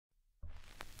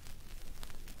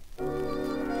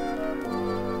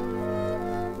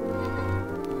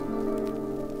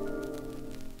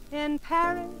In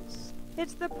Paris,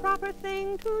 it's the proper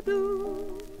thing to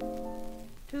do,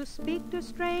 to speak to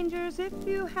strangers if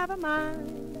you have a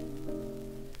mind.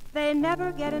 They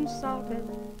never get insulted,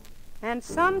 and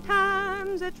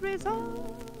sometimes it's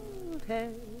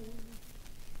resulted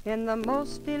in the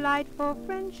most delightful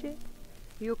friendship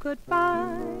you could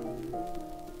find.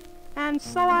 And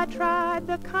so I tried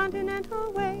the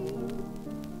continental way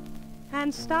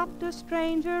and stopped a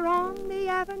stranger on the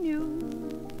avenue.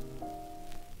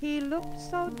 He looked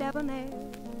so debonair,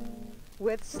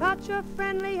 with such a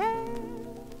friendly air,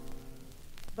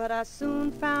 but I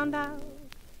soon found out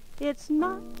it's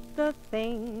not the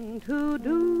thing to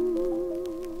do.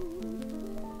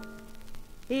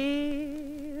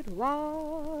 It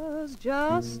was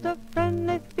just a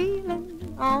friendly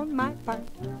feeling on my part.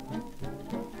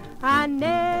 I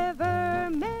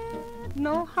never meant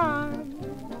no harm.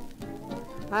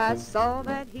 I saw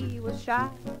that he was shy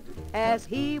as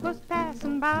he was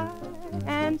passing by,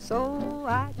 and so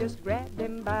I just grabbed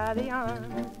him by the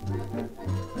arm.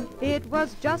 It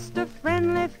was just a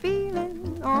friendly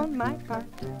feeling on my part.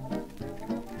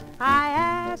 I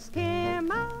asked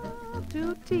him out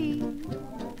to tea.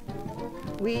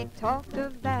 We talked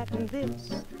of that and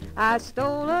this. I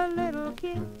stole a little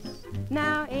kiss.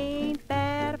 Now ain't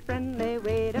that a friendly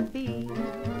way to be?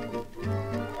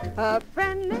 A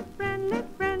friendly, friendly,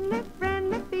 friendly,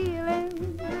 friendly feeling.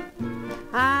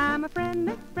 I'm a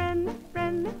friendly, friendly,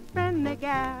 friendly, friendly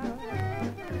gal.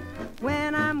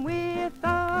 When I'm with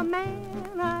a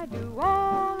man, I do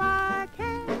all I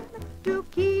can to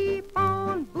keep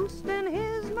on boosting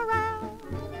his morale.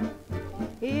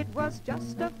 It was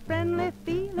just a friendly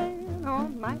feeling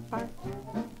on my part.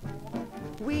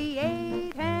 We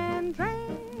ate and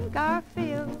drank our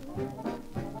fill,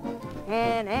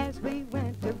 and as we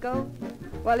went to go,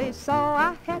 well, he saw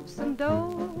I had some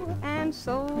dough, and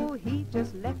so he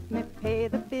just let me pay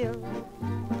the bill.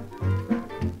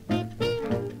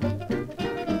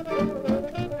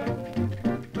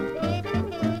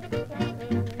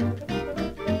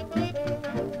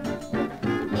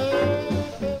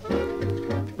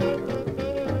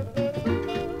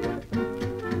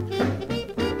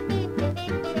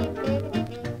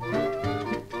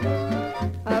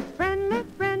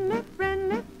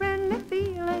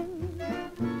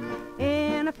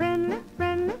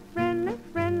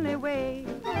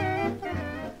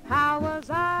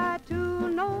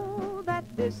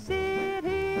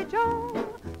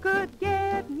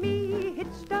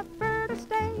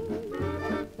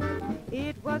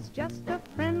 Just a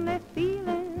friendly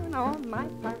feeling on my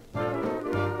part,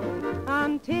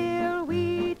 until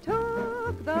we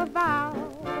took the vow.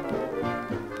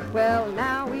 Well,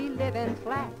 now we live in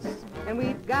flats, and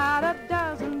we've got a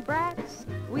dozen brats.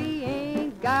 We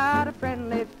ain't got a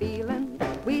friendly feeling.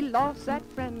 We lost that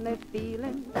friendly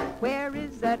feeling. Where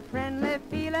is that friendly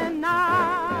feeling